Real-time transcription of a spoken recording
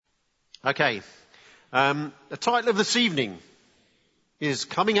Okay. The title of this evening is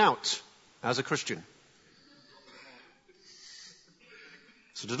Coming Out as a Christian.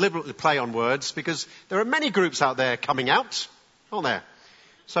 It's a deliberately play on words because there are many groups out there coming out, aren't there?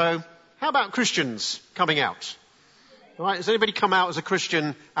 So how about Christians coming out? All right, has anybody come out as a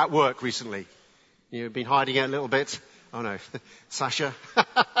Christian at work recently? You've been hiding it a little bit? Oh no, Sasha?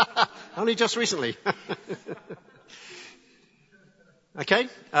 Only just recently. Okay,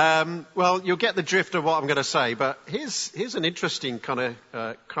 well, you'll get the drift of what I'm going to say, but here's an interesting kind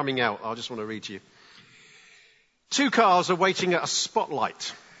of coming out I just want to read to you. Two cars are waiting at a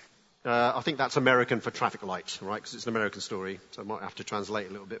spotlight. I think that's American for traffic light, right? Because it's an American story, so I might have to translate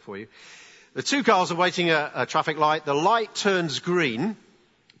a little bit for you. The two cars are waiting at a traffic light. The light turns green,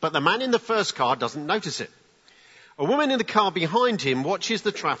 but the man in the first car doesn't notice it. A woman in the car behind him watches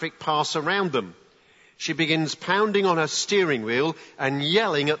the traffic pass around them. She begins pounding on her steering wheel and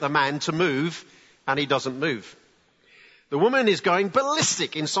yelling at the man to move, and he doesn't move. The woman is going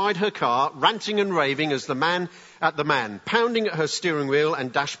ballistic inside her car, ranting and raving as the man, pounding at her steering wheel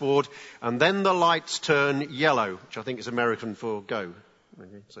and dashboard, and then the lights turn yellow, which I think is American for go.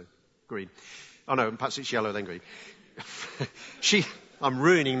 Okay, so green. Oh no, perhaps it's yellow then green. I'm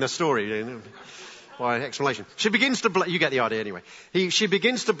ruining the story by explanation. She begins to blow, you get the idea anyway. She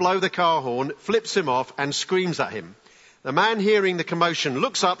begins to blow the car horn, flips him off and screams at him. The man, hearing the commotion,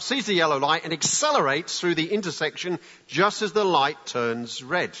 looks up, sees the yellow light and accelerates through the intersection just as the light turns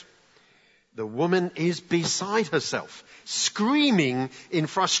red. The woman is beside herself, screaming in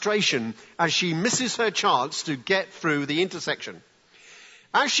frustration as she misses her chance to get through the intersection.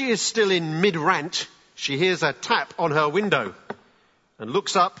 As she is still in mid-rant, she hears a tap on her window and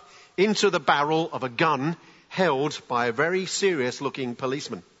looks up into the barrel of a gun held by a very serious-looking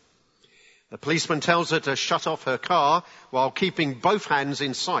policeman. The policeman tells her to shut off her car while keeping both hands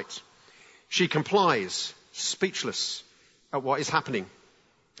in sight. She complies, speechless at what is happening.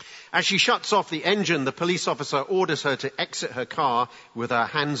 As she shuts off the engine, the police officer orders her to exit her car with her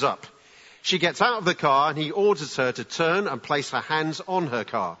hands up. She gets out of the car and he orders her to turn and place her hands on her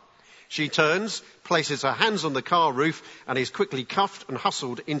car. She turns, places her hands on the car roof and is quickly cuffed and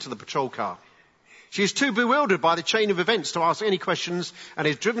hustled into the patrol car. She is too bewildered by the chain of events to ask any questions and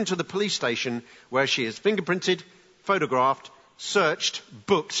is driven to the police station where she is fingerprinted, photographed, searched,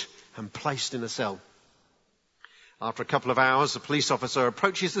 booked and placed in a cell. After a couple of hours, the police officer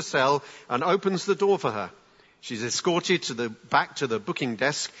approaches the cell and opens the door for her. She's escorted back to the booking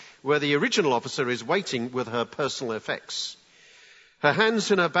desk where the original officer is waiting with her personal effects. Her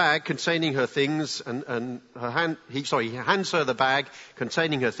hands in her bag containing her things he hands her the bag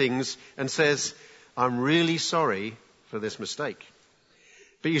containing her things and says, "I'm really sorry for this mistake.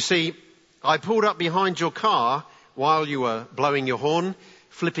 But you see, I pulled up behind your car while you were blowing your horn,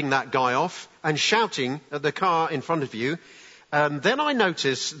 flipping that guy off and shouting at the car in front of you. Then I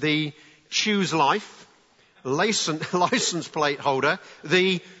noticed the Choose Life, license plate holder,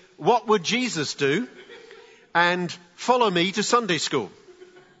 the What Would Jesus Do? And Follow Me to Sunday School,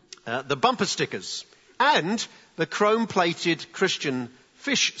 the bumper stickers, and the chrome-plated Christian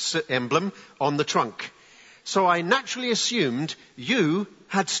fish emblem on the trunk. So I naturally assumed you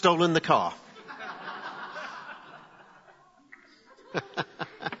had stolen the car." If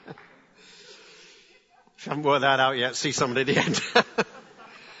you haven't worked that out yet, see someone at the end.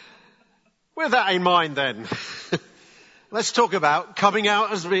 With that in mind then, let's talk about coming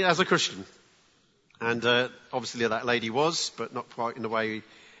out as a Christian. And obviously that lady was, but not quite in the way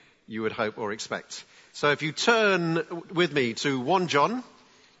you would hope or expect. So if you turn with me to 1 John,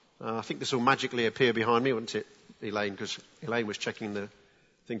 I think this will magically appear behind me, won't it, Elaine? Because Elaine was checking the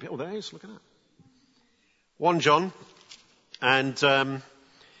thing. Oh, there it is, look at that. 1 John, and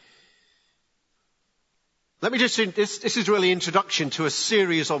let me just, this is really introduction to a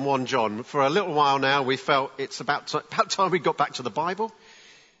series on 1 John. For a little while now we felt it's about time we got back to the Bible.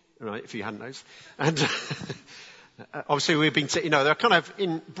 Right, if you hadn't noticed. And obviously we've been, there are kind of,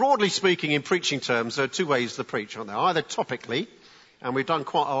 broadly speaking, in preaching terms, there are two ways to preach, aren't there? Either topically, and we've done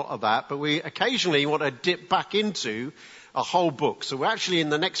quite a lot of that, but we occasionally want to dip back into a whole book. So we're actually in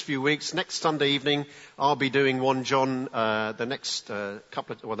the next few weeks, next Sunday evening, I'll be doing 1 John, the next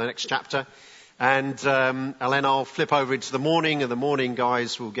chapter. And then I'll flip over into the morning, and the morning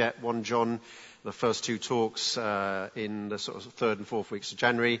guys will get 1 John, the first two talks in the sort of 3rd and 4th weeks of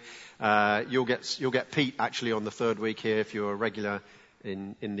January. You'll get Pete actually on the 3rd week here if you're a regular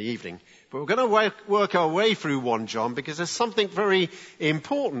in the evening. But we're going to work our way through 1 John because there's something very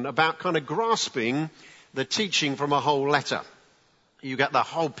important about kind of grasping the teaching from a whole letter. You get the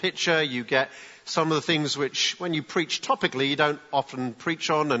whole picture, you get some of the things which, when you preach topically, you don't often preach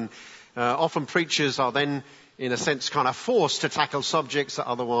on, and often preachers are then, in a sense, kind of forced to tackle subjects that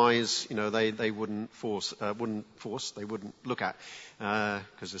otherwise, they wouldn't look at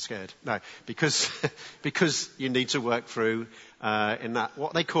because they're scared. No, because you need to work through in that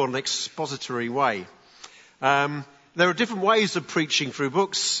what they call an expository way. There are different ways of preaching through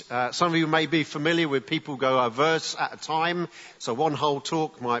books. Some of you may be familiar with people go a verse at a time. So one whole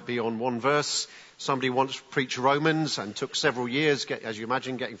talk might be on one verse. Somebody once preached Romans and took several years, as you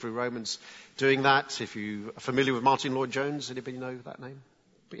imagine, getting through Romans, doing that. If you are familiar with Martin Lloyd-Jones, anybody know that name?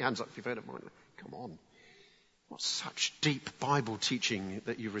 Put your hands up if you've heard of mine. Come on. What such deep Bible teaching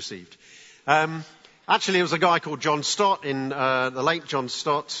that you've received. Actually, it was a guy called John Stott, the late John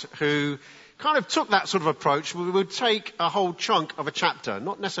Stott, who kind of took that sort of approach. We would take a whole chunk of a chapter,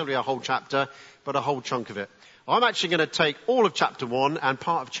 not necessarily a whole chapter, but a whole chunk of it. I'm actually going to take all of chapter 1 and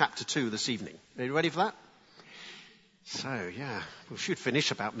part of chapter 2 this evening. Are you ready for that? So, yeah, we should finish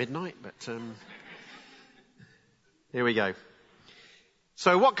about midnight, but here we go.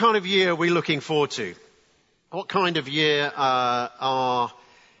 So what kind of year are we looking forward to? What kind of year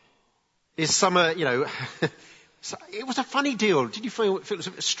is summer, So it was a funny deal. Did you feel it was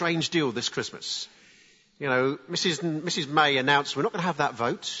a strange deal this Christmas? Mrs. May announced we're not going to have that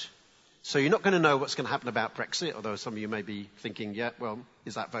vote. So you're not going to know what's going to happen about Brexit, although some of you may be thinking,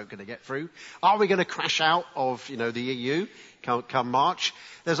 is that vote going to get through? Are we going to crash out of, the EU come March?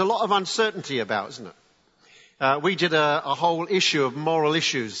 There's a lot of uncertainty about, isn't it? We did a whole issue of moral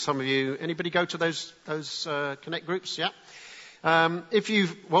issues. Some of you, anybody go to those Connect groups? Yeah.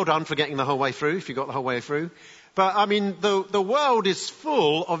 Well done for getting the whole way through, if you got the whole way through. But, the world is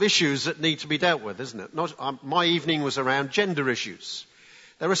full of issues that need to be dealt with, isn't it? My evening was around gender issues.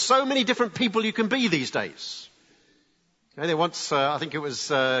 There are so many different people you can be these days. They once, I think it was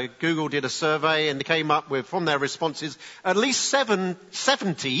Google did a survey and they came up with, from their responses, at least 70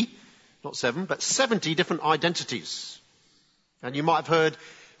 different identities. And you might have heard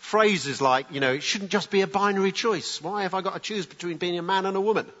phrases like, it shouldn't just be a binary choice. Why have I got to choose between being a man and a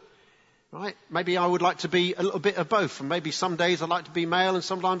woman? Right? Maybe I would like to be a little bit of both, and maybe some days I'd like to be male and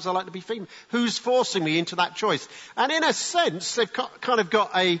sometimes I'd like to be female. Who's forcing me into that choice? And in a sense, they've kind of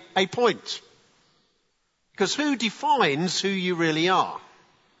got a point. Because who defines who you really are?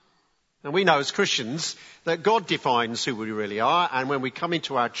 And we know as Christians that God defines who we really are, and when we come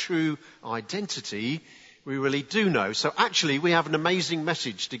into our true identity, we really do know. So actually, we have an amazing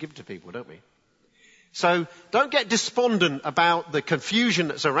message to give to people, don't we? So don't get despondent about the confusion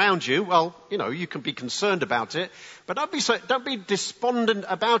that's around you. Well, you can be concerned about it, but don't be despondent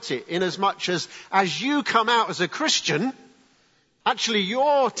about it in as much as you come out as a Christian, actually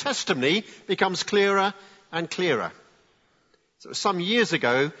your testimony becomes clearer and clearer. So some years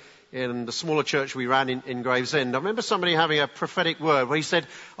ago in the smaller church we ran in Gravesend, I remember somebody having a prophetic word where he said,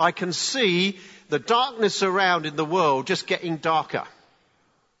 I can see the darkness around in the world just getting darker.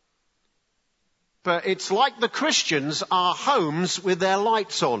 But it's like the Christians are homes with their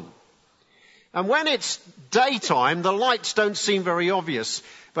lights on. And when it's daytime, the lights don't seem very obvious.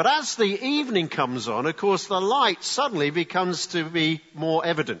 But as the evening comes on, of course, the light suddenly becomes to be more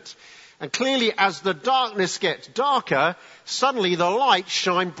evident. And clearly, as the darkness gets darker, suddenly the lights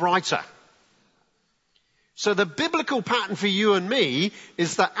shine brighter. So the biblical pattern for you and me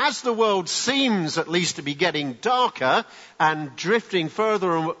is that as the world seems at least to be getting darker and drifting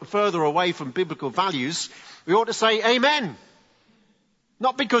further away from biblical values, we ought to say amen.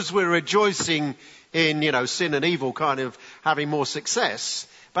 Not because we're rejoicing in, sin and evil kind of having more success,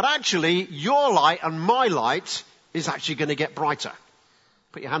 but actually your light and my light is actually going to get brighter.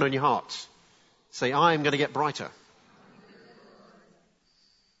 Put your hand on your heart. Say, I am going to get brighter.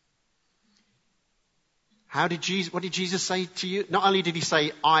 What did Jesus say to you? Not only did he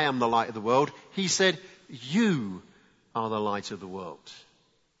say, I am the light of the world, he said, you are the light of the world.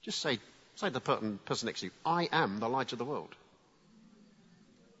 Just say to the person next to you, I am the light of the world.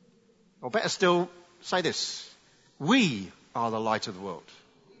 Or better still, say this, we are the light of the world.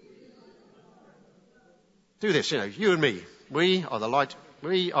 Do this, you and me. We are the light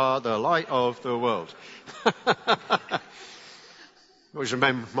of the world. Which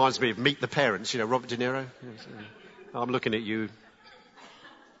reminds me of Meet the Parents, Robert De Niro. I'm looking at you,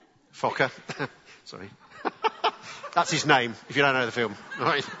 Fokker. Sorry. That's his name, if you don't know the film.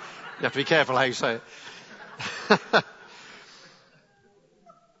 Right? You have to be careful how you say it.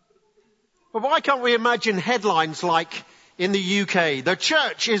 But why can't we imagine headlines like in the UK, the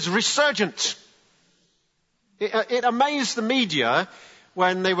church is resurgent? It amazed the media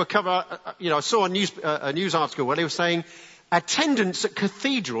when they were I saw a news article where they were saying attendance at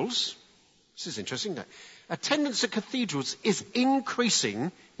cathedrals, This is interesting, isn't it? Attendance at cathedrals is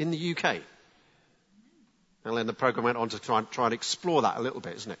increasing in the UK. And then the programme went on to try and explore that a little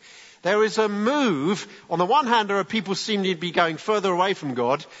bit, isn't it? There is a move. On the one hand, there are people seem to be going further away from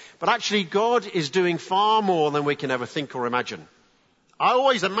God, but actually God is doing far more than we can ever think or imagine. I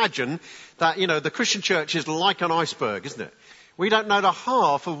always imagine that, the Christian church is like an iceberg, isn't it? We don't know the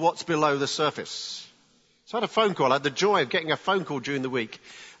half of what's below the surface. So I had a phone call. I had the joy of getting a phone call during the week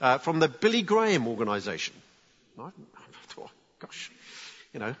from the Billy Graham organisation. I thought, gosh.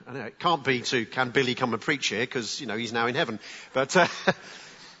 I know it can't be can Billy come and preach here because, he's now in heaven. But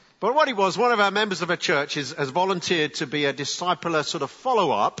what it was, one of our members of our church has volunteered to be a discipler sort of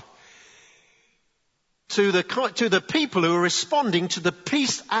follow-up to the people who are responding to the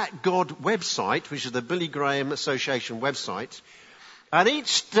Peace at God website, which is the Billy Graham Association website. And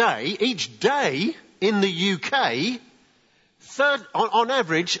each day in the UK, on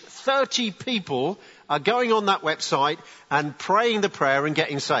average, 30 people are going on that website and praying the prayer and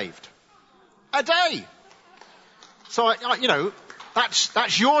getting saved. A day. So,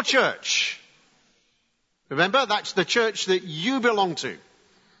 that's your church. Remember, that's the church that you belong to.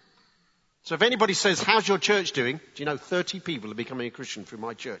 So if anybody says, how's your church doing? Do you know 30 people are becoming a Christian through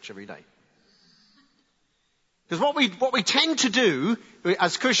my church every day? Because what we tend to do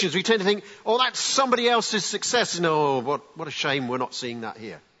as Christians, we tend to think, oh, that's somebody else's success. And what a shame we're not seeing that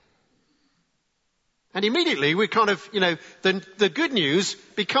here. And immediately we kind of, the good news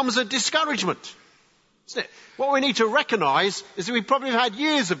becomes a discouragement. Isn't it? What we need to recognise is that we've probably had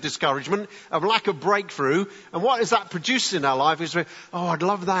years of discouragement, of lack of breakthrough. And what has that produced in our life is, I'd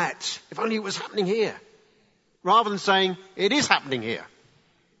love that. If only it was happening here. Rather than saying, it is happening here.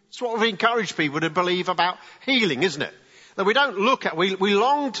 It's what we've encouraged people to believe about healing, isn't it? That we don't we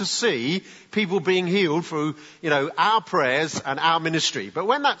long to see people being healed through, our prayers and our ministry. But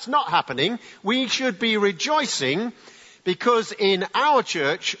when that's not happening, we should be rejoicing because in our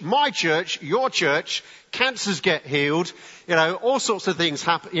church, my church, your church, cancers get healed, all sorts of things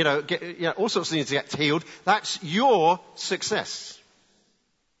happen, all sorts of things get healed. That's your success.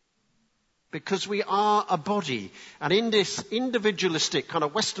 Because we are a body. And in this individualistic kind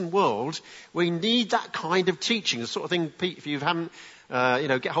of Western world, we need that kind of teaching. The sort of thing, Pete, if you haven't,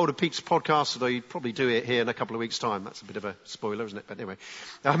 get hold of Pete's podcast, although you'd probably do it here in a couple of weeks' time. That's a bit of a spoiler, isn't it? But anyway,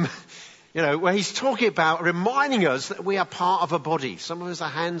 where he's talking about reminding us that we are part of a body. Some of us are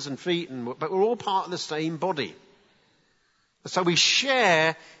hands and feet, but we're all part of the same body. So we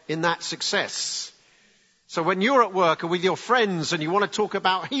share in that success. So when you're at work or with your friends and you want to talk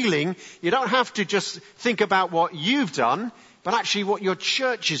about healing, you don't have to just think about what you've done, but actually what your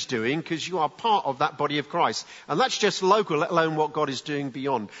church is doing, because you are part of that body of Christ. And that's just local, let alone what God is doing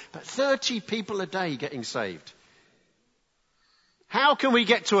beyond. But 30 people a day getting saved. How can we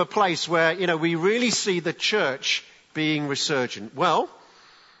get to a place where, we really see the church being resurgent? Well,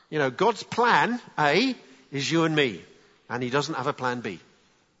 God's plan A is you and me, and he doesn't have a plan B.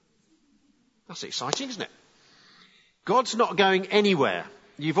 That's exciting, isn't it? God's not going anywhere.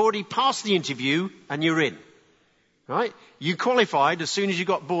 You've already passed the interview and you're in. Right? You qualified as soon as you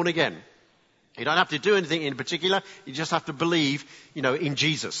got born again. You don't have to do anything in particular. You just have to believe, in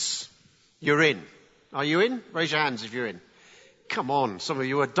Jesus. You're in. Are you in? Raise your hands if you're in. Come on. Some of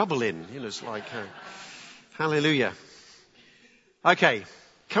you are double in. It's like, hallelujah. Okay.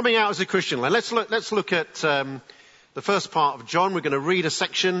 Coming out as a Christian. Let's look at, the first part of John. We're going to read a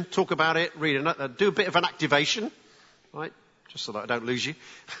section, talk about it, do a bit of an activation. Right? Just so that I don't lose you.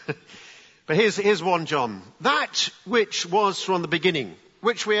 But here's 1 John. That which was from the beginning,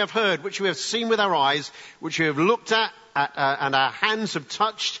 which we have heard, which we have seen with our eyes, which we have looked at and our hands have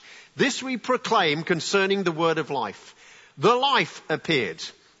touched, this we proclaim concerning the word of life. The life appeared.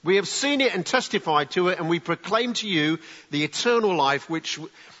 We have seen it and testified to it, and we proclaim to you the eternal life which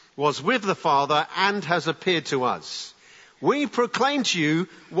was with the Father and has appeared to us. We proclaim to you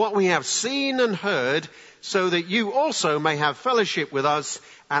what we have seen and heard, so that you also may have fellowship with us,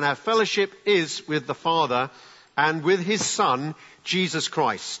 and our fellowship is with the Father and with his Son, Jesus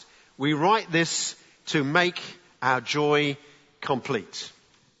Christ. We write this to make our joy complete.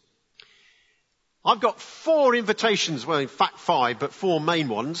 I've got 4 invitations, well in fact 5, but 4 main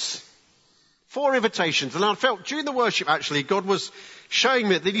ones. 4 invitations, and I felt during the worship actually God was showing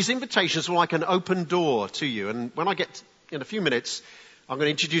me that these invitations were like an open door to you. And when I get in a few minutes, I'm going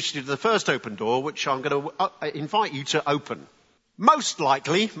to introduce you to the first open door, which I'm going to invite you to open. Most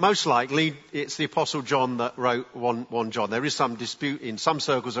likely, it's the Apostle John that wrote 1 John. There is some dispute in some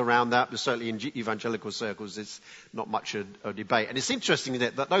circles around that, but certainly in evangelical circles, it's not much a debate. And it's interesting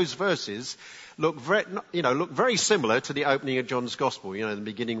that those verses look very similar to the opening of John's Gospel. In the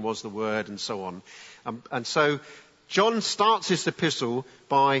beginning was the Word, and so on. And so John starts his epistle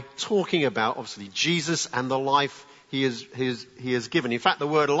by talking about, obviously, Jesus and the life he has given. In fact, the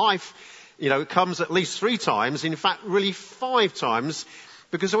word life, it comes at least 3 times, in fact, really 5 times,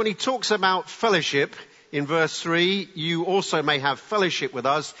 because when he talks about fellowship in verse 3, you also may have fellowship with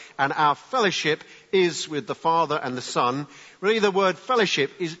us, and our fellowship is with the Father and the Son. Really, the word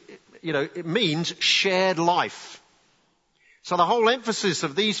fellowship is, it means shared life. So the whole emphasis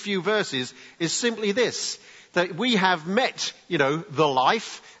of these few verses is simply this, that we have met, the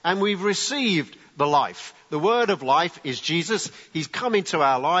life, and we've received the life. The word of life is Jesus. He's come into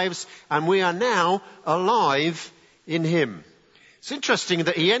our lives, and we are now alive in him. It's interesting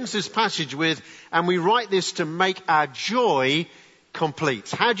that he ends this passage with, and we write this to make our joy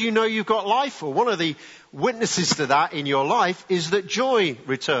complete. How do you know you've got life? Well, one of the witnesses to that in your life is that joy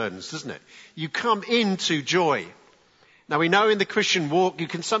returns, doesn't it? You come into joy. Now we know in the Christian walk you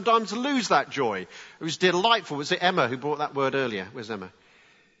can sometimes lose that joy. It was delightful. Was it Emma who brought that word earlier? Where's Emma?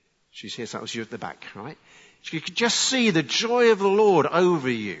 She's here, so that was you at the back, right? You could just see the joy of the Lord over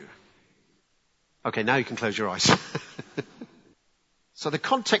you. Okay, now you can close your eyes. So the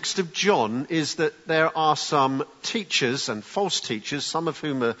context of John is that there are some teachers and false teachers, some of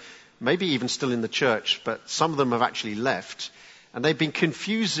whom are maybe even still in the church, but some of them have actually left, and they've been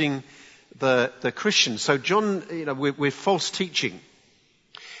confusing the Christians. So John, with false teaching.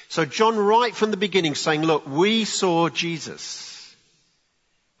 So John, right from the beginning, saying, look, we saw Jesus,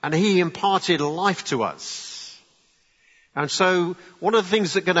 and he imparted life to us. And so one of the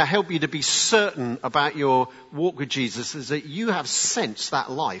things that's going to help you to be certain about your walk with Jesus is that you have sensed that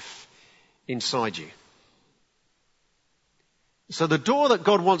life inside you. So the door that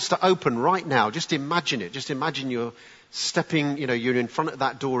God wants to open right now, just imagine it. Just imagine you're stepping, you're in front of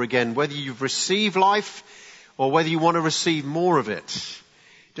that door again, whether you've received life or whether you want to receive more of it.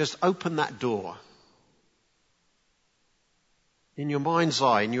 Just open that door. In your mind's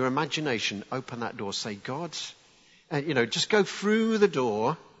eye, in your imagination, open that door. Say, God, and just go through the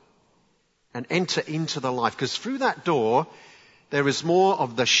door and enter into the life. Because through that door, there is more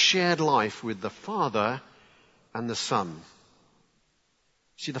of the shared life with the Father and the Son.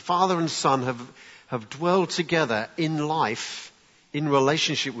 See, the Father and Son have dwelled together in life, in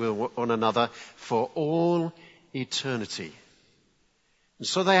relationship with one another for all eternity. And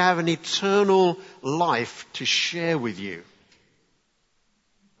so they have an eternal life to share with you.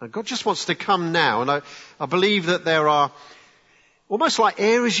 And God just wants to come now, and I believe that there are almost like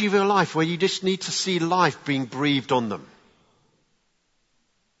areas of your life where you just need to see life being breathed on them.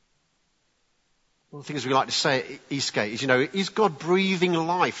 One of the things we like to say at Eastgate is, is God breathing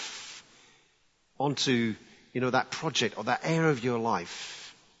life onto, that project or that area of your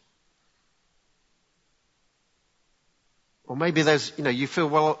life? Or maybe there's, you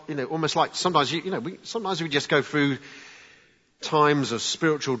feel, almost like sometimes, sometimes we just go through times of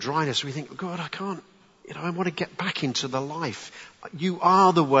spiritual dryness. We think, God, I can't, I want to get back into the life. You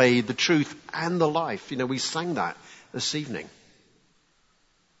are the way, the truth, and the life. We sang that this evening.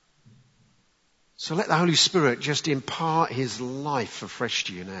 So let the Holy Spirit just impart his life afresh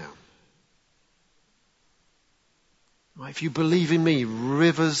to you now. Right, if you believe in me,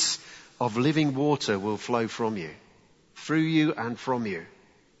 rivers of living water will flow from you, through you and from you.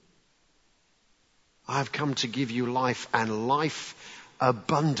 I've come to give you life, and life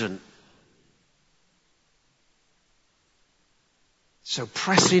abundant. So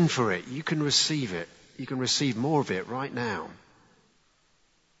press in for it. You can receive it. You can receive more of it right now.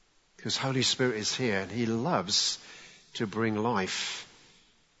 Because Holy Spirit is here, and he loves to bring life.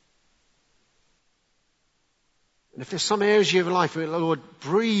 And if there's some areas of your life where, Lord,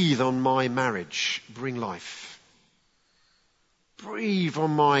 breathe on my marriage, bring life. Breathe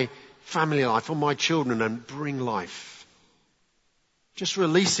on my family life, on my children, and bring life. Just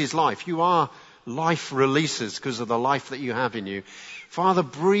release his life. You are life releasers because of the life that you have in you. Father,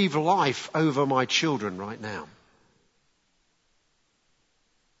 breathe life over my children right now.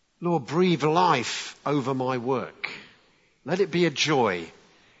 Lord, breathe life over my work. Let it be a joy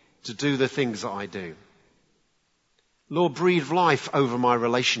to do the things that I do. Lord, breathe life over my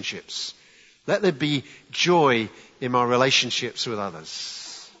relationships. Let there be joy in my relationships with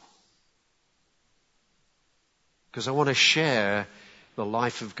others. Because I want to share the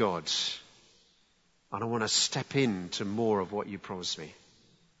life of God. And I want to step into more of what you promised me.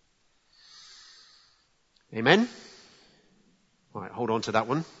 Amen? Right, hold on to that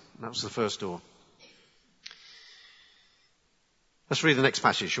one. That was the first door. Let's read the next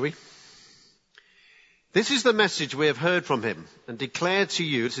passage, shall we? This is the message we have heard from him and declared to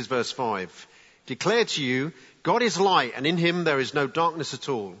you, this is verse 5, declared to you, God is light and in him there is no darkness at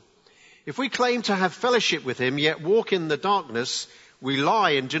all. If we claim to have fellowship with him, yet walk in the darkness, we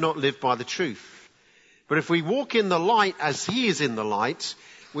lie and do not live by the truth. But if we walk in the light as he is in the light,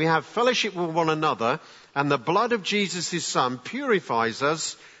 we have fellowship with one another, and the blood of Jesus his Son purifies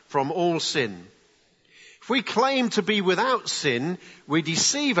us from all sin. If we claim to be without sin, we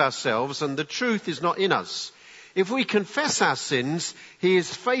deceive ourselves and the truth is not in us. If we confess our sins, he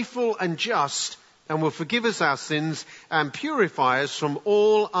is faithful and just and will forgive us our sins and purify us from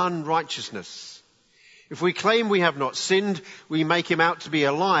all unrighteousness. If we claim we have not sinned, we make him out to be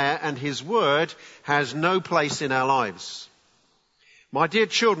a liar and his word has no place in our lives. My dear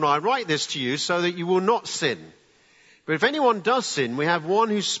children, I write this to you so that you will not sin. But if anyone does sin, we have one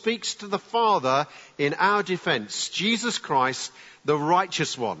who speaks to the Father in our defense, Jesus Christ, the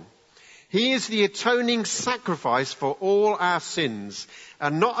righteous one. He is the atoning sacrifice for all our sins,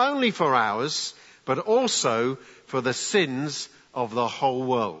 and not only for ours, but also for the sins of the whole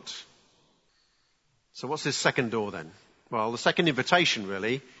world. So what's this second door then? Well, the second invitation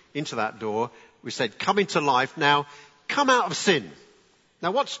really into that door, we said, come into life. Now, come out of sin.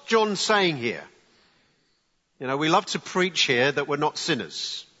 Now, what's John saying here? You know, we love to preach here that we're not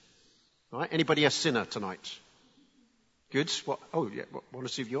sinners. Right? Anybody a sinner tonight? Good. What? Oh, yeah. Want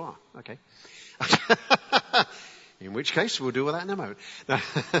to see if you are. Okay. In which case, we'll deal with that in a moment.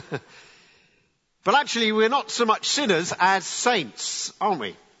 But actually, we're not so much sinners as saints, aren't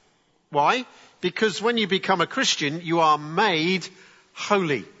we? Why? Because when you become a Christian, you are made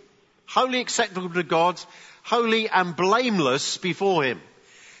holy. Holy, acceptable to God, holy and blameless before him.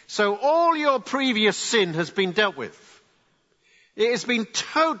 So all your previous sin has been dealt with. It has been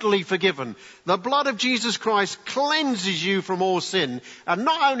totally forgiven. The blood of Jesus Christ cleanses you from all sin. And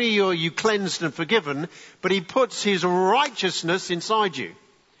not only are you cleansed and forgiven, but he puts his righteousness inside you.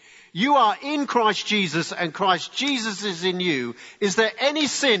 You are in Christ Jesus and Christ Jesus is in you. Is there any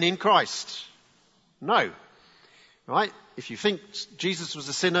sin in Christ? No. Right? If you think Jesus was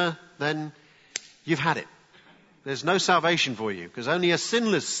a sinner, then you've had it. There's no salvation for you because only a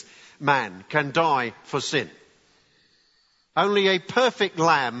sinless man can die for sin. Only a perfect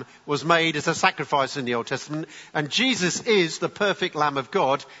lamb was made as a sacrifice in the Old Testament, and Jesus is the perfect Lamb of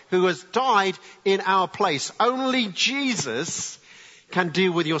God who has died in our place. Only Jesus can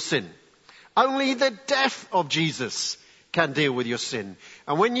deal with your sin. Only the death of Jesus can deal with your sin.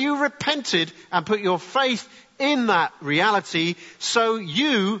 And when you repented and put your faith in that reality, so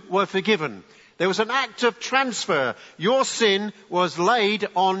you were forgiven. There was an act of transfer. Your sin was laid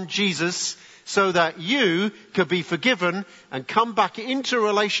on Jesus so that you could be forgiven and come back into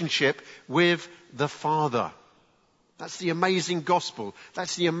relationship with the Father. That's the amazing gospel.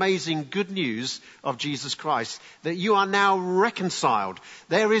 That's the amazing good news of Jesus Christ, that you are now reconciled.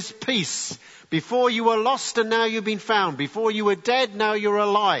 There is peace. Before you were lost and now you've been found. Before you were dead, now you're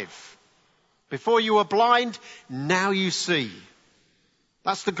alive. Before you were blind, now you see.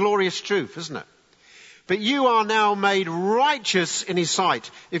 That's the glorious truth, isn't it? But you are now made righteous in his sight.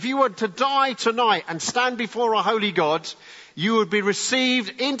 If you were to die tonight and stand before a holy God, you would be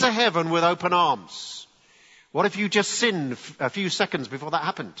received into heaven with open arms. What if you just sinned a few seconds before that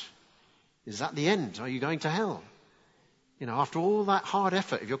happened? Is that the end? Are you going to hell? You know, after all that hard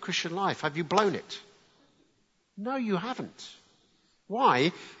effort of your Christian life, have you blown it? No, you haven't.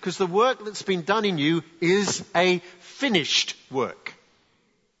 Why? Because the work that's been done in you is a finished work.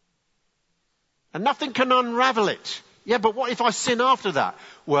 And nothing can unravel it. Yeah, but what if I sin after that?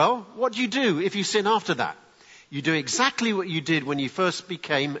 Well, what do you do if you sin after that? You do exactly what you did when you first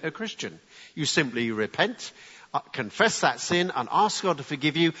became a Christian. You simply repent, confess that sin and ask God to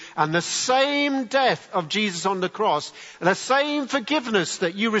forgive you. And the same death of Jesus on the cross, and the same forgiveness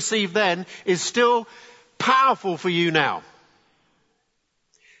that you received then is still powerful for you now.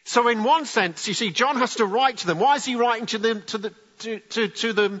 So in one sense, you see, John has to write to them. Why is he writing to them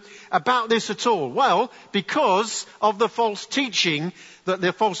to them about this at all? Well, because of the false teaching that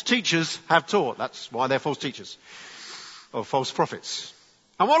the false teachers have taught. That's why they're false teachers or false prophets.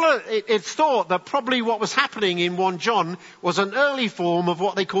 And it's thought that probably what was happening in 1 John was an early form of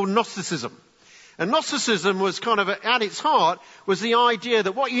what they call Gnosticism. And Gnosticism was kind of, at its heart, was the idea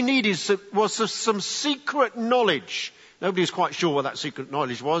that what you needed was some secret knowledge. Nobody was quite sure what that secret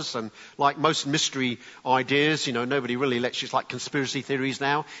knowledge was. And like most mystery ideas, you know, nobody really lets you, it's like conspiracy theories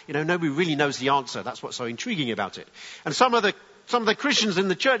now. You know, nobody really knows the answer. That's what's so intriguing about it. And some of the Some of the Christians in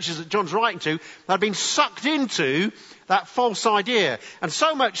the churches that John's writing to had been sucked into that false idea. And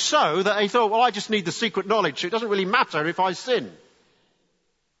so much so that they thought, well, I just need the secret knowledge. It doesn't really matter if I sin.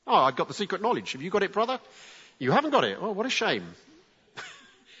 Oh, I've got the secret knowledge. Have you got it, brother? You haven't got it. Oh, what a shame.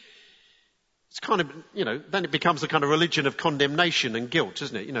 It's kind of, then it becomes a kind of religion of condemnation and guilt,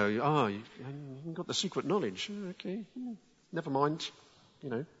 isn't it? You haven't got the secret knowledge. Oh, okay, never mind.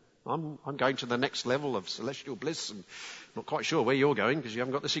 I'm going to the next level of celestial bliss and not quite sure where you're going because you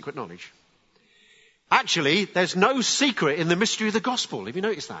haven't got the secret knowledge. Actually, there's no secret in the mystery of the gospel. Have you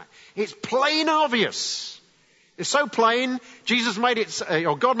noticed that? It's plain and obvious. It's so plain.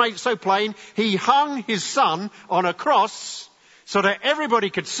 God made it so plain. He hung his son on a cross so that everybody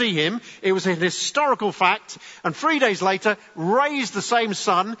could see him. It was an historical fact. And 3 days later, raised the same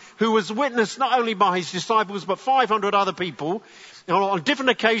son who was witnessed not only by his disciples, but 500 other people on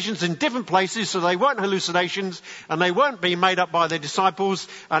different occasions in different places. So they weren't hallucinations and they weren't being made up by the disciples.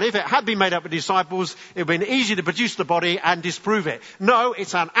 And if it had been made up by disciples, it would have been easy to produce the body and disprove it. No,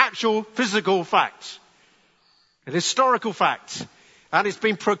 it's an actual physical fact. An historical fact. And it's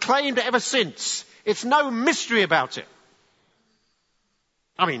been proclaimed ever since. It's no mystery about it.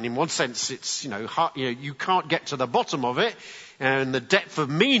 I mean, in one sense, it's, you can't get to the bottom of it and the depth of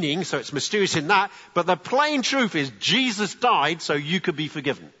meaning, so it's mysterious in that. But the plain truth is Jesus died so you could be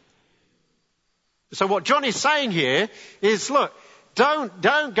forgiven. So what John is saying here is, look,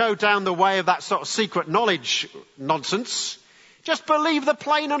 don't go down the way of that sort of secret knowledge nonsense. Just believe the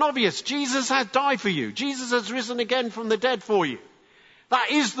plain and obvious. Jesus has died for you. Jesus has risen again from the dead for you. That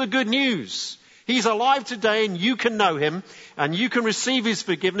is the good news. He's alive today and you can know him and you can receive his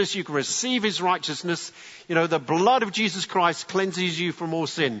forgiveness. You can receive his righteousness. The blood of Jesus Christ cleanses you from all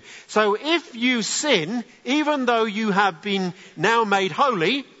sin. So if you sin, even though you have been now made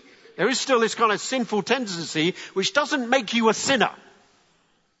holy, there is still this kind of sinful tendency which doesn't make you a sinner.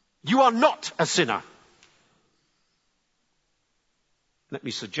 You are not a sinner. Let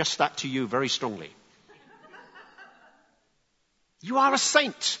me suggest that to you very strongly. You are a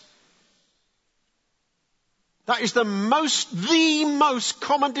saint. That is the most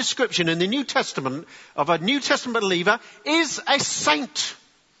common description in the New Testament of a New Testament believer is a saint.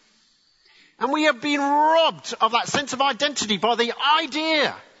 And we have been robbed of that sense of identity by the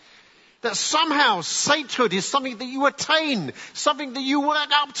idea that somehow sainthood is something that you attain, something that you work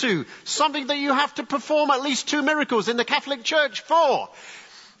up to, something that you have to perform at least 2 miracles in the Catholic Church for.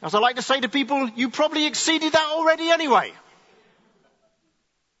 As I like to say to people, you probably exceeded that already anyway.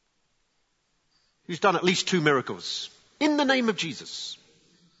 Who's done at least 2 miracles in the name of Jesus?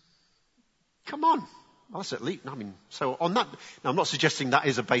 Come on. Well, that's at least, so on that, now I'm not suggesting that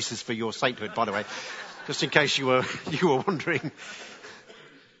is a basis for your sainthood, by the way, just in case you were wondering.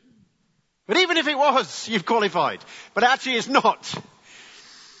 But even if it was, you've qualified. But actually it's not.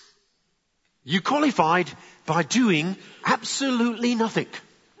 You qualified by doing absolutely nothing.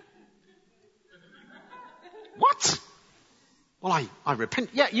 What? Well, I repent.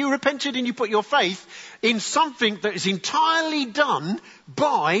 Yeah, you repented and you put your faith in something that is entirely done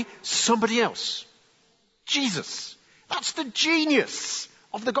by somebody else. Jesus. That's the genius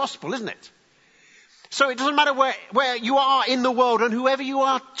of the gospel, isn't it? So it doesn't matter where you are in the world and whoever you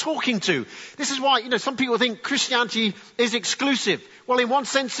are talking to. This is why, some people think Christianity is exclusive. Well, in one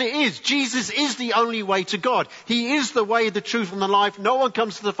sense it is. Jesus is the only way to God. He is the way, the truth and the life. No one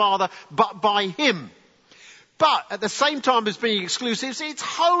comes to the Father but by him. But at the same time as being exclusive, it's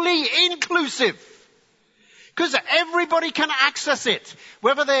wholly inclusive. Because everybody can access it.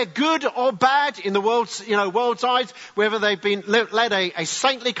 Whether they're good or bad in the world's eyes, whether they've been led a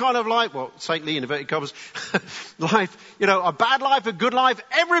saintly kind of life, well, saintly in inverted commas, life, a bad life, a good life,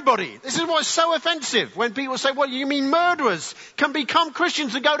 everybody. This is what's so offensive when people say, well, you mean murderers can become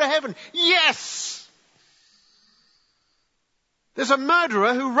Christians and go to heaven? Yes! There's a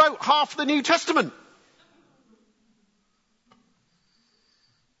murderer who wrote half the New Testament.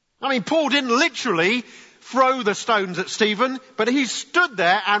 Paul didn't literally throw the stones at Stephen, but he stood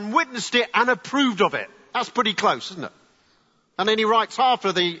there and witnessed it and approved of it. That's pretty close, isn't it? And then he writes half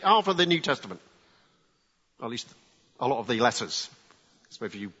of the New Testament. At least a lot of the letters. So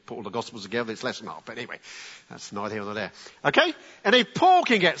if you put all the Gospels together, it's less than half. But anyway, that's neither here nor there. Okay? And if Paul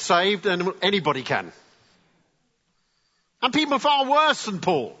can get saved, then anybody can. And people far worse than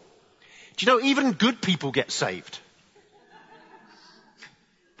Paul. Do you know, even good people get saved.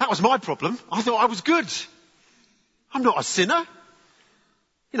 That was my problem. I thought I was good. I'm not a sinner.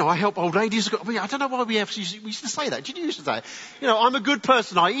 I help old ladies. I don't know why we used to say that. Did you used to say it? I'm a good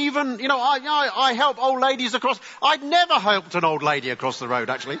person. I help old ladies across. I'd never helped an old lady across the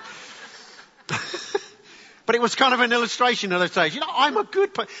road, actually. But But it was kind of an illustration at that stage. I'm a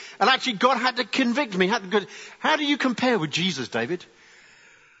good person. And actually God had to convict me. How do you compare with Jesus, David?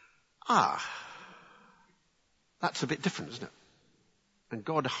 That's a bit different, isn't it? And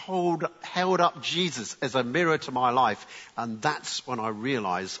God held up Jesus as a mirror to my life. And that's when I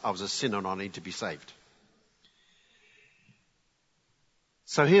realized I was a sinner and I need to be saved.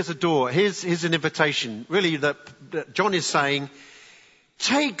 So here's a door. Here's an invitation. Really, that John is saying,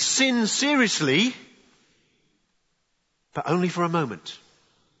 take sin seriously, but only for a moment.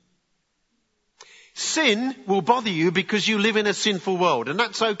 Sin will bother you because you live in a sinful world. And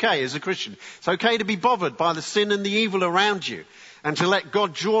that's okay as a Christian. It's okay to be bothered by the sin and the evil around you, and to let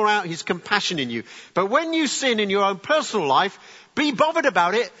God draw out his compassion in you. But when you sin in your own personal life, be bothered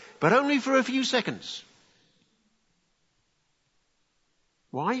about it, but only for a few seconds.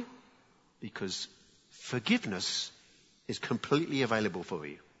 Why? Because forgiveness is completely available for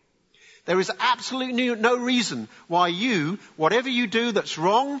you. There is absolutely no reason why you, whatever you do that's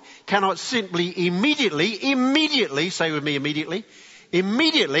wrong, cannot simply immediately, say with me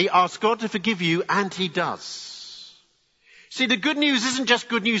immediately ask God to forgive you, and he does. See, the good news isn't just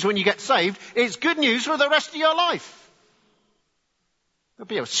good news when you get saved, it's good news for the rest of your life. That'd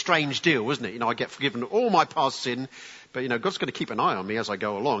be a strange deal, wouldn't it? I get forgiven all my past sin, but God's going to keep an eye on me as I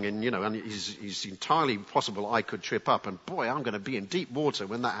go along, and and it's entirely possible I could trip up, and boy, I'm going to be in deep water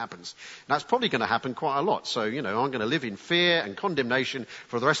when that happens. And that's probably going to happen quite a lot. So, I'm going to live in fear and condemnation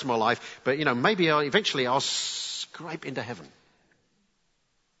for the rest of my life, but maybe eventually I'll scrape into heaven.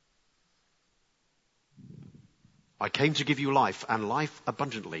 I came to give you life, and life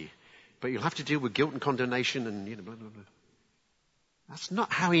abundantly, but you'll have to deal with guilt and condemnation and blah, blah, blah. That's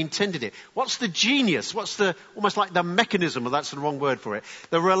not how he intended it. What's the genius? What's almost like the mechanism, or that's the wrong word for it.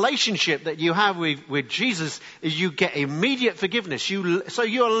 The relationship that you have with Jesus is you get immediate forgiveness. So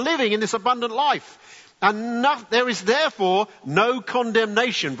you're living in this abundant life. And there is therefore no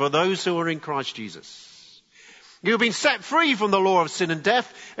condemnation for those who are in Christ Jesus. You've been set free from the law of sin and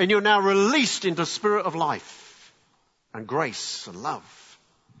death, and you're now released into the spirit of life and grace and love.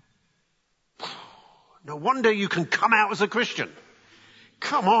 No wonder you can come out as a Christian.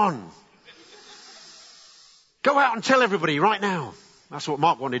 Come on. Go out and tell everybody right now. That's what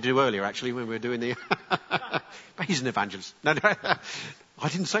Mark wanted to do earlier, actually, when we were doing the... But he's an evangelist. No, I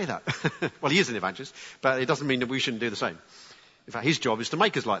didn't say that. Well, he is an evangelist, but it doesn't mean that we shouldn't do the same. In fact, his job is to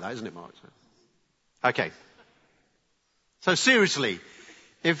make us like that, isn't it, Mark? Okay. So seriously,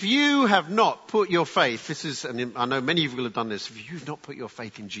 if you have not put your faith, and I know many of you will have done this, if you've not put your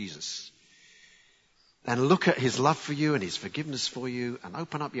faith in Jesus, and look at his love for you and his forgiveness for you, and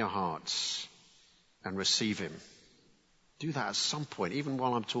open up your hearts and receive him. Do that at some point, even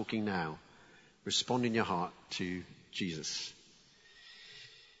while I'm talking now. Respond in your heart to Jesus.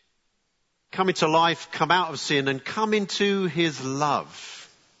 Come into life, come out of sin, and come into his love.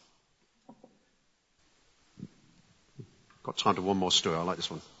 Got time for one more story. I like this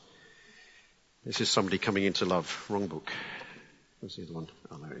one. This is somebody coming into love. Wrong book. Where's the other one?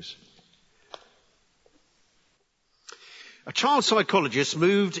 Oh, there it is. A child psychologist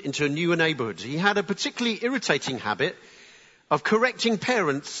moved into a new neighbourhood. He had a particularly irritating habit of correcting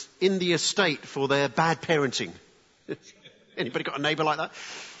parents in the estate for their bad parenting. Anybody got a neighbour like that?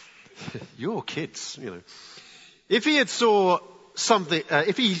 Your kids, If he saw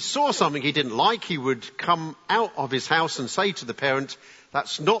something he didn't like, he would come out of his house and say to the parent,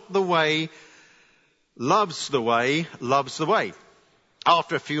 "That's not the way. Love's the way. Love's the way."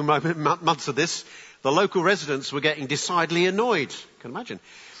 After a few months of this, the local residents were getting decidedly annoyed. Can imagine.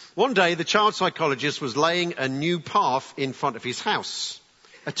 One day, the child psychologist was laying a new path in front of his house.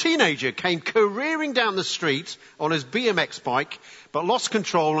 A teenager came careering down the street on his BMX bike, but lost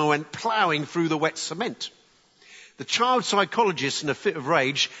control and went ploughing through the wet cement. The child psychologist, in a fit of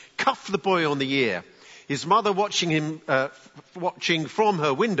rage, cuffed the boy on the ear. His mother, watching from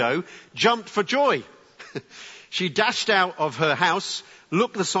her window, jumped for joy. She dashed out of her house,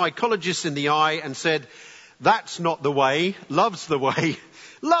 looked the psychologist in the eye and said, "That's not the way. Love's the way.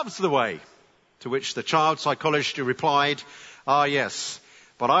 Love's the way." To which the child psychologist replied, "Ah, yes,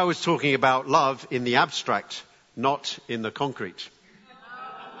 but I was talking about love in the abstract, not in the concrete."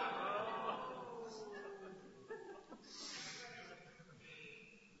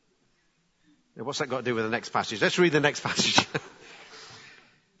 Now, what's that got to do with the next passage? Let's read the next passage.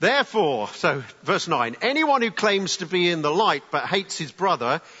 Therefore, so verse 9, anyone who claims to be in the light but hates his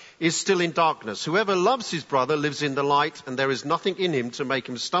brother is still in darkness. Whoever loves his brother lives in the light, and there is nothing in him to make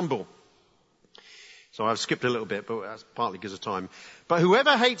him stumble. So I've skipped a little bit, but that's partly because of time. But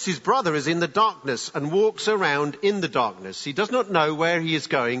whoever hates his brother is in the darkness and walks around in the darkness. He does not know where he is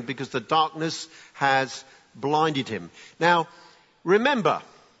going because the darkness has blinded him. Now, remember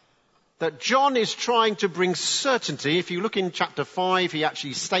that John is trying to bring certainty. If you look in chapter 5, he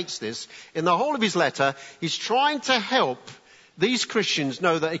actually states this. In the whole of his letter, he's trying to help these Christians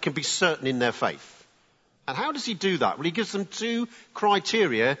know that they can be certain in their faith. And how does he do that? Well, he gives them two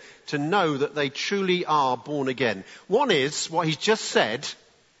criteria to know that they truly are born again. One is what he's just said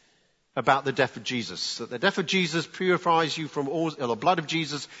about the death of Jesus. That the death of Jesus purifies you from all, or the blood of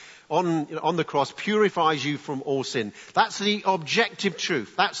Jesus on the cross purifies you from all sin. That's the objective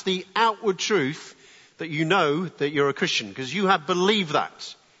truth. That's the outward truth that you know that you're a Christian, because you have believed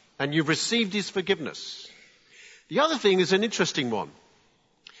that and you've received his forgiveness. The other thing is an interesting one.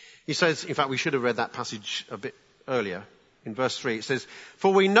 He says, in fact, we should have read that passage a bit earlier. In verse 3, it says,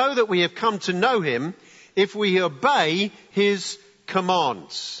 "For we know that we have come to know him if we obey his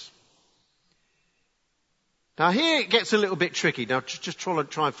commands." Now here it gets a little bit tricky. Now just try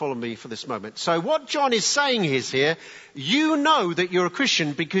and follow me for this moment. So what John is saying is here, you know that you're a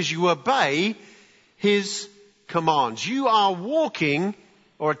Christian because you obey his commands. You are walking,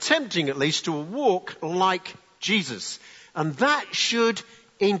 or attempting at least, to walk like Jesus. And that should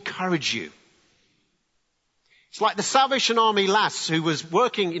encourage you. It's like the Salvation Army lass who was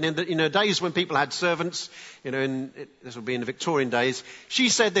working in her days when people had servants, this will be in the Victorian days. She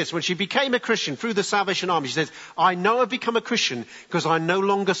said this, when she became a Christian through the Salvation Army, she says, "I know I've become a Christian because I no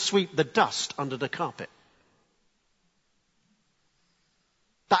longer sweep the dust under the carpet."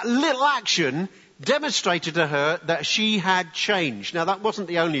 That little action demonstrated to her that she had changed. Now that wasn't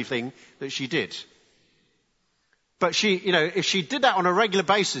the only thing that she did. But she, if she did that on a regular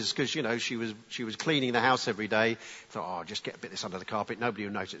basis, because, she was cleaning the house every day, thought, just get a bit of this under the carpet, nobody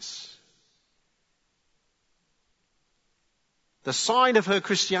will notice. The sign of her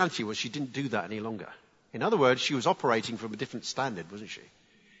Christianity was she didn't do that any longer. In other words, she was operating from a different standard, wasn't she?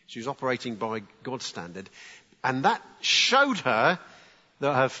 She was operating by God's standard. And that showed her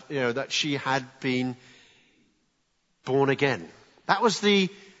that that she had been born again. That was the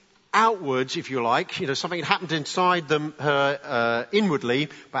outwards, if you like, something had happened inside her inwardly,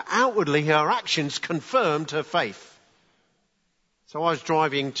 but outwardly her actions confirmed her faith. So I was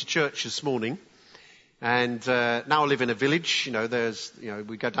driving to church this morning, and now I live in a village.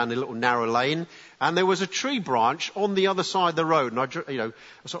 We go down a little narrow lane, and there was a tree branch on the other side of the road, and I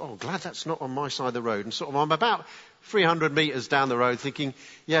thought, glad that's not on my side of the road. And I'm about 300 metres down the road, thinking,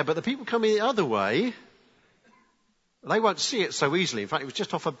 but the people coming the other way, they won't see it so easily. In fact, it was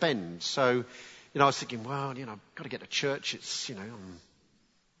just off a bend. So, I was thinking, I've got to get to church. It's,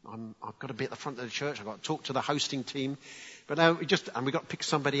 I've got to be at the front of the church. I've got to talk to the hosting team. But no, we've got to pick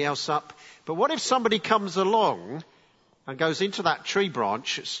somebody else up. But what if somebody comes along and goes into that tree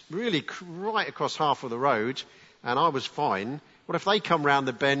branch? It's really right across half of the road, and I was fine. What if they come round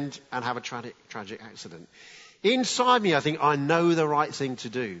the bend and have a tragic accident? Inside me, I think, I know the right thing to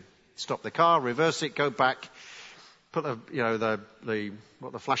do. Stop the car, reverse it, go back. Put the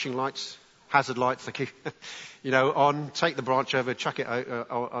flashing lights, hazard lights, on, take the branch over, chuck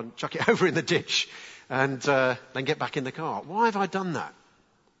it over in the ditch, and then get back in the car. Why have I done that?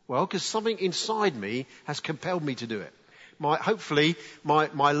 Well, because something inside me has compelled me to do it. Hopefully,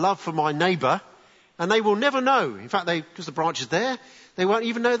 my love for my neighbour, and they will never know. In fact, because the branch is there, they won't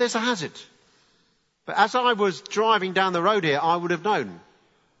even know there's a hazard. But as I was driving down the road here, I would have known.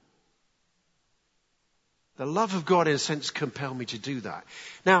 The love of God, in a sense, compelled me to do that.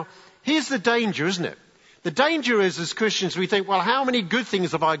 Now, here's the danger, isn't it? The danger is, as Christians, we think, how many good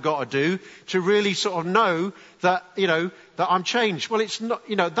things have I got to do to really sort of know that, that I'm changed? Well, it's not,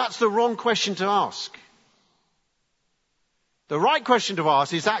 that's the wrong question to ask. The right question to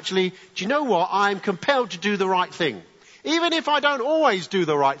ask is actually, do you know what? I am compelled to do the right thing. Even if I don't always do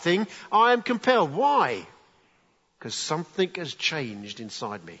the right thing, I am compelled. Why? Because something has changed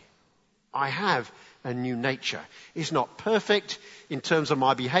inside me. I have a new nature. It's not perfect in terms of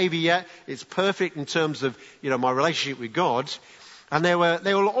my behavior yet. It's perfect in terms of, my relationship with God. And there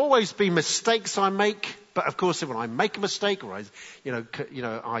will always be mistakes I make. But of course, when I make a mistake or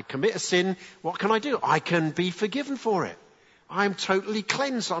I commit a sin, what can I do? I can be forgiven for it. I'm totally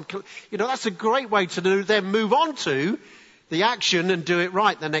cleansed. That's a great way to then move on to the action and do it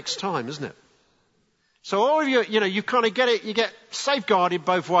right the next time, isn't it? So all of you kind of get it, you get safeguarded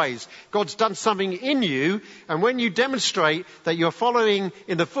both ways. God's done something in you, and when you demonstrate that you're following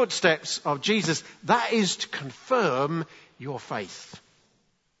in the footsteps of Jesus, that is to confirm your faith.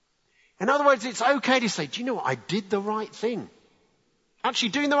 In other words, it's okay to say, do you know what? I did the right thing. Actually,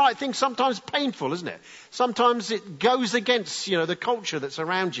 doing the right thing sometimes painful, isn't it? Sometimes it goes against, the culture that's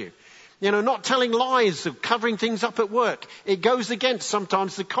around you. Not telling lies, of covering things up at work. It goes against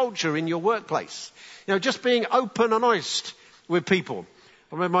sometimes the culture in your workplace. Just being open and honest with people.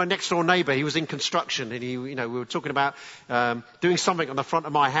 I remember my next door neighbour, he was in construction, and we were talking about doing something on the front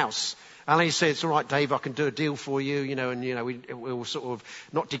of my house. And he said, "It's all right, Dave, I can do a deal for you, we'll sort of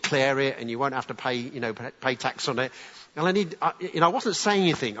not declare it, and you won't have to pay tax on it." And I wasn't saying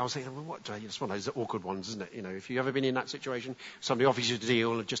anything. I was thinking, well, what? It's one of those awkward ones, isn't it? If you've ever been in that situation, somebody offers you a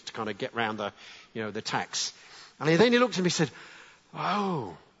deal just to kind of get round the tax. And then he looked at me and said,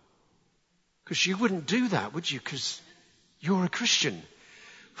 "Oh, because you wouldn't do that, would you? Because you're a Christian."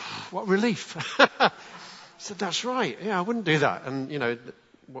 What relief. I said, "That's right. Yeah, I wouldn't do that." And,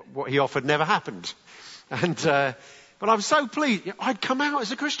 what he offered never happened. But I was so pleased. I'd come out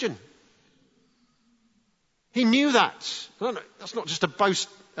as a Christian. He knew that. That's not just a boast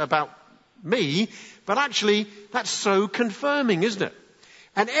about me, but actually that's so confirming, isn't it?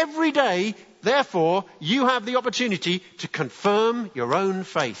 And every day, therefore, you have the opportunity to confirm your own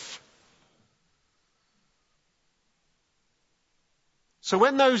faith. So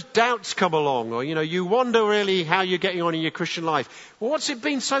when those doubts come along, or, you wonder really how you're getting on in your Christian life, well, what's it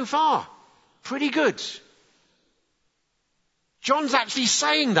been so far? Pretty good. John's actually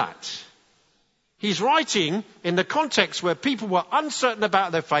saying that. He's writing in the context where people were uncertain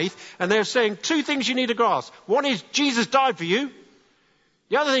about their faith, and they're saying two things you need to grasp. One is Jesus died for you.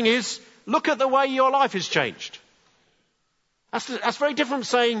 The other thing is, look at the way your life has changed. That's very different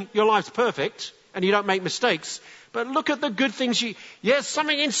from saying your life's perfect and you don't make mistakes. But look at the good things. There's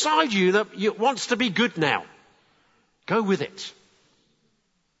something inside you that wants to be good now. Go with it.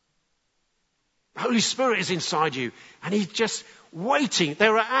 Holy Spirit is inside you, and He's just waiting.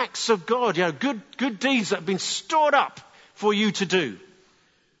 There are acts of God, good deeds that have been stored up for you to do.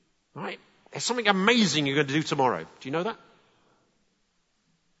 Right? There's something amazing you're going to do tomorrow. Do you know that?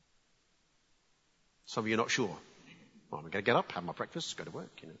 Some of you are not sure. Well, I'm going to get up, have my breakfast, go to work,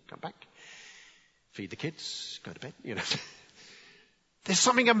 come back, feed the kids, go to bed, There's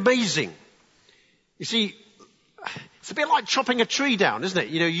something amazing. You see, it's a bit like chopping a tree down, isn't it?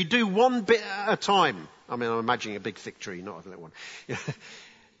 You do one bit at a time. I mean, I'm imagining a big thick tree, not a little one.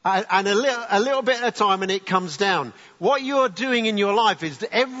 And a little bit at a time, and it comes down. What you're doing in your life is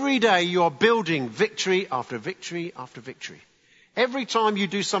that every day you're building victory after victory after victory. Every time you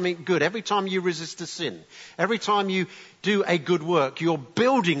do something good, every time you resist a sin, every time you do a good work, you're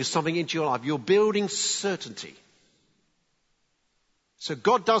building something into your life. You're building certainty. So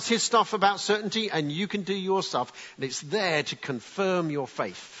God does His stuff about certainty, and you can do your stuff, and it's there to confirm your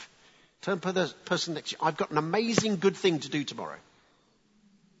faith. Turn to the person next to you. I've got an amazing good thing to do tomorrow.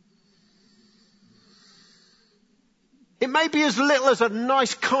 It may be as little as a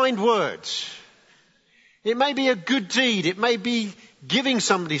nice, kind word. It may be a good deed. It may be giving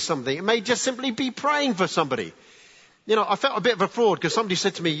somebody something. It may just simply be praying for somebody. I felt a bit of a fraud because somebody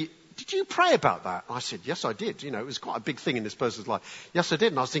said to me, "Did you pray about that?" I said, "Yes, I did." It was quite a big thing in this person's life. "Yes, I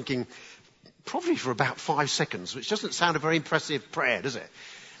did." And I was thinking, probably for about 5 seconds, which doesn't sound a very impressive prayer, does it?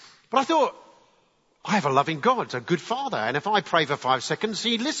 But I thought, I have a loving God, a good Father. And if I pray for 5 seconds,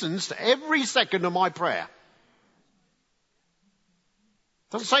 He listens to every second of my prayer.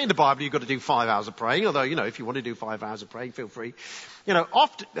 Doesn't say in the Bible you've got to do 5 hours of praying, although, if you want to do 5 hours of praying, feel free.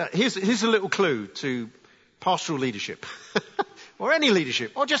 Often, here's a little clue to pastoral leadership, or any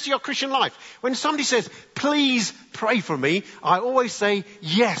leadership, or just your Christian life. When somebody says, "Please pray for me," I always say,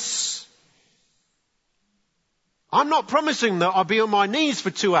 "Yes." I'm not promising that I'll be on my knees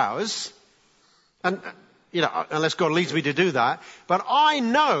for 2 hours, and unless God leads me to do that. But I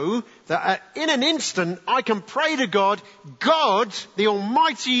know that in an instant I can pray to God. God, the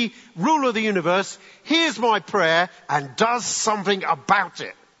almighty ruler of the universe, hears my prayer and does something about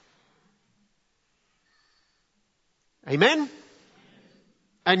it. Amen?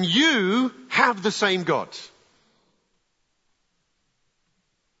 And you have the same God.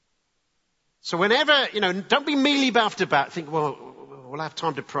 So whenever, don't be mealy-mouthed about it. Think, well, we'll have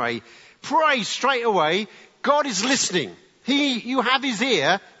time to pray. Pray straight away. God is listening. You have His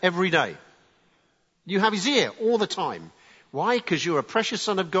ear every day. You have His ear all the time. Why? Because you're a precious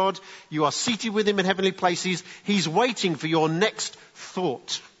son of God. You are seated with Him in heavenly places. He's waiting for your next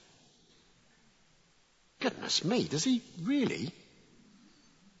thought. Goodness me, does He really?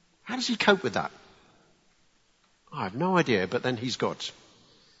 How does He cope with that? I have no idea, but then He's God.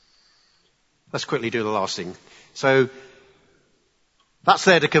 Let's quickly do the last thing. So, that's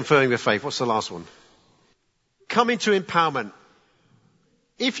there to confirm your faith. What's the last one? Coming to empowerment.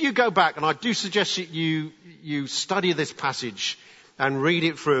 If you go back, and I do suggest that you study this passage and read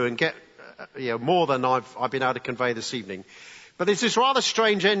it through and get more than I've been able to convey this evening. But there's this rather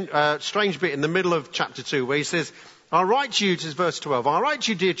strange bit in the middle of chapter 2 where he says, I write to you, to verse 12, I write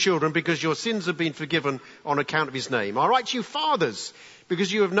to you, dear children, because your sins have been forgiven on account of his name. I write to you, fathers,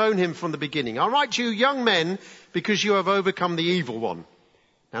 because you have known him from the beginning. I write to you, young men, because you have overcome the evil one.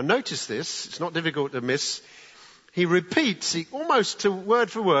 Now notice this, it's not difficult to miss. He repeats, almost to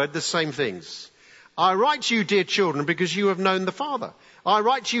word for word, the same things. I write to you, dear children, because you have known the Father. I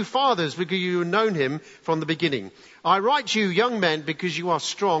write to you, fathers, because you have known him from the beginning. I write to you, young men, because you are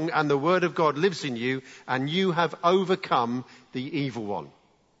strong and the word of God lives in you and you have overcome the evil one.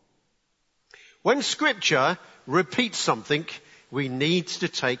 When Scripture repeats something, we need to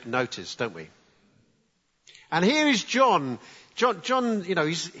take notice, don't we? And here is John. John, you know,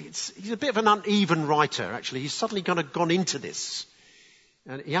 he's a bit of an uneven writer, actually. He's suddenly kind of gone into this.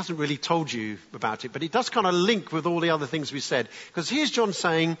 And he hasn't really told you about it, but it does kind of link with all the other things we said. Because here's John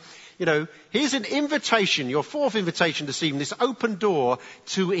saying, you know, here's an invitation, your fourth invitation this evening, this open door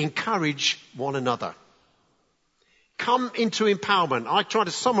to encourage one another. Come into empowerment. I try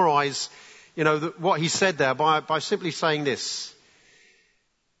to summarize, you know, what he said there by simply saying this.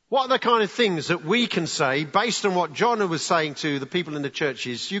 What are the kind of things that we can say based on what John was saying to the people in the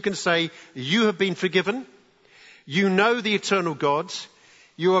churches? You can say, you have been forgiven. You know the eternal God.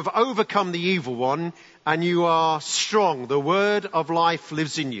 You have overcome the evil one and you are strong. The word of life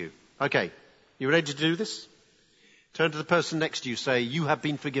lives in you. Okay. You ready to do this? Turn to the person next to you. Say, you have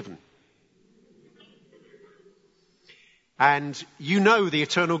been forgiven. And you know the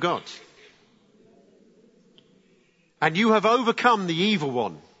eternal God. And you have overcome the evil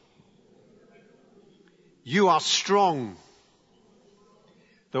one. You are strong.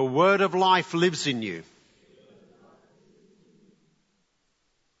 The word of life lives in you.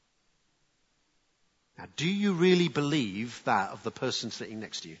 Now, do you really believe that of the person sitting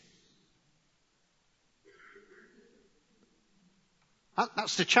next to you?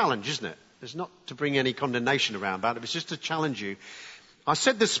 That's the challenge, isn't it? It's not to bring any condemnation around that. It's just to challenge you. I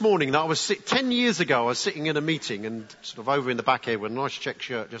said this morning that 10 years ago, I was sitting in a meeting and sort of over in the back here with a nice check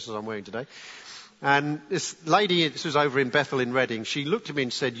shirt, just as I'm wearing today. And this lady, this was over in Bethel in Reading, she looked at me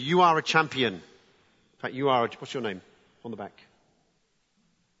and said, you are a champion. In fact, what's your name on the back?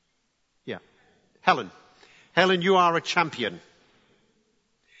 Yeah. Helen. Helen, you are a champion.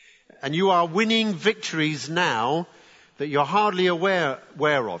 And you are winning victories now that you're hardly aware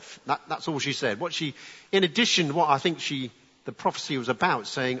of. That's all she said. In addition, what I think the prophecy was about,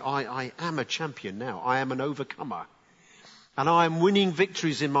 saying, I am a champion now. I am an overcomer. And I am winning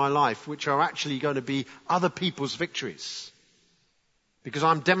victories in my life, which are actually going to be other people's victories. Because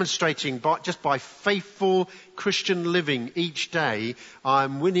I'm demonstrating just by faithful Christian living each day,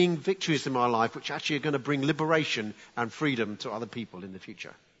 I'm winning victories in my life, which actually are going to bring liberation and freedom to other people in the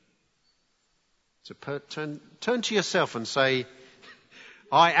future. So turn to yourself and say,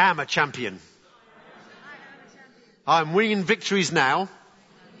 I am a champion. I'm winning victories now,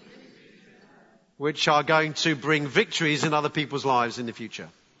 which are going to bring victories in other people's lives in the future.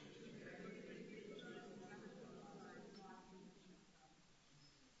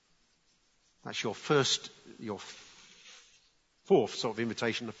 That's your fourth sort of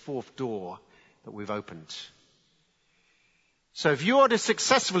invitation, the fourth door that we've opened. So if you are to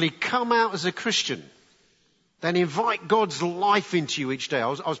successfully come out as a Christian, then invite God's life into you each day. I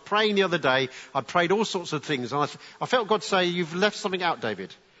was praying the other day. I prayed all sorts of things. And I felt God say, you've left something out,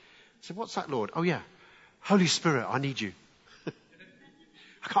 David. I said, what's that, Lord? Oh yeah, Holy Spirit, I need you.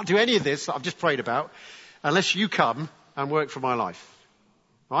 I can't do any of this that I've just prayed about unless you come and work for my life.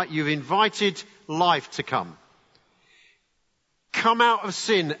 Right? You've invited life to come. Come out of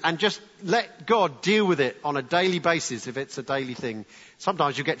sin and just let God deal with it on a daily basis if it's a daily thing.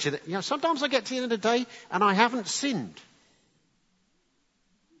 Sometimes sometimes I get to the end of the day and I haven't sinned.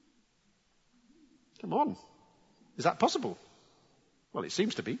 Come on. Is that possible? Well, it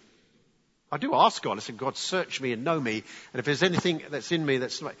seems to be. I do ask God. I say, God, search me and know me. And if there's anything that's in me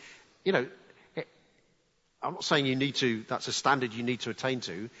that's like, I'm not saying that's a standard you need to attain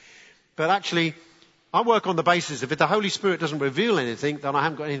to. But actually, I work on the basis of if the Holy Spirit doesn't reveal anything, then I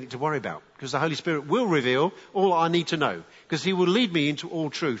haven't got anything to worry about. Because the Holy Spirit will reveal all I need to know. Because He will lead me into all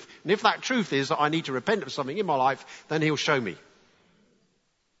truth. And if that truth is that I need to repent of something in my life, then He'll show me.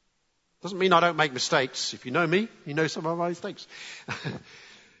 Doesn't mean I don't make mistakes. If you know me, you know some of my mistakes.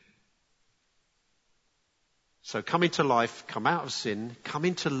 So come into life, come out of sin, come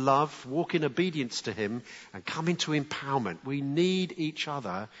into love, walk in obedience to Him, and come into empowerment. We need each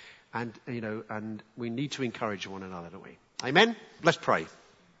other, and we need to encourage one another, don't we? Amen? Let's pray.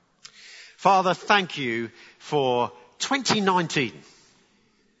 Father, thank you for 2019.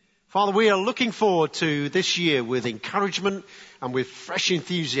 Father, we are looking forward to this year with encouragement and with fresh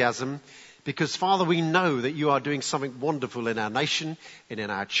enthusiasm because, Father, we know that you are doing something wonderful in our nation and in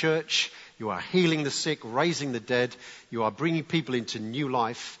our church. You are healing the sick, raising the dead. You are bringing people into new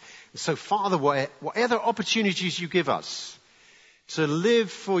life. And so, Father, whatever opportunities you give us to live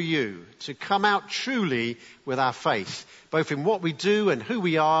for you, to come out truly with our faith, both in what we do and who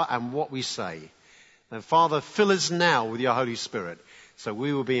we are and what we say. And Father, fill us now with your Holy Spirit so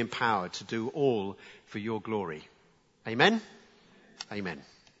we will be empowered to do all for your glory. Amen? Amen.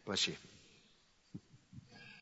 Bless you.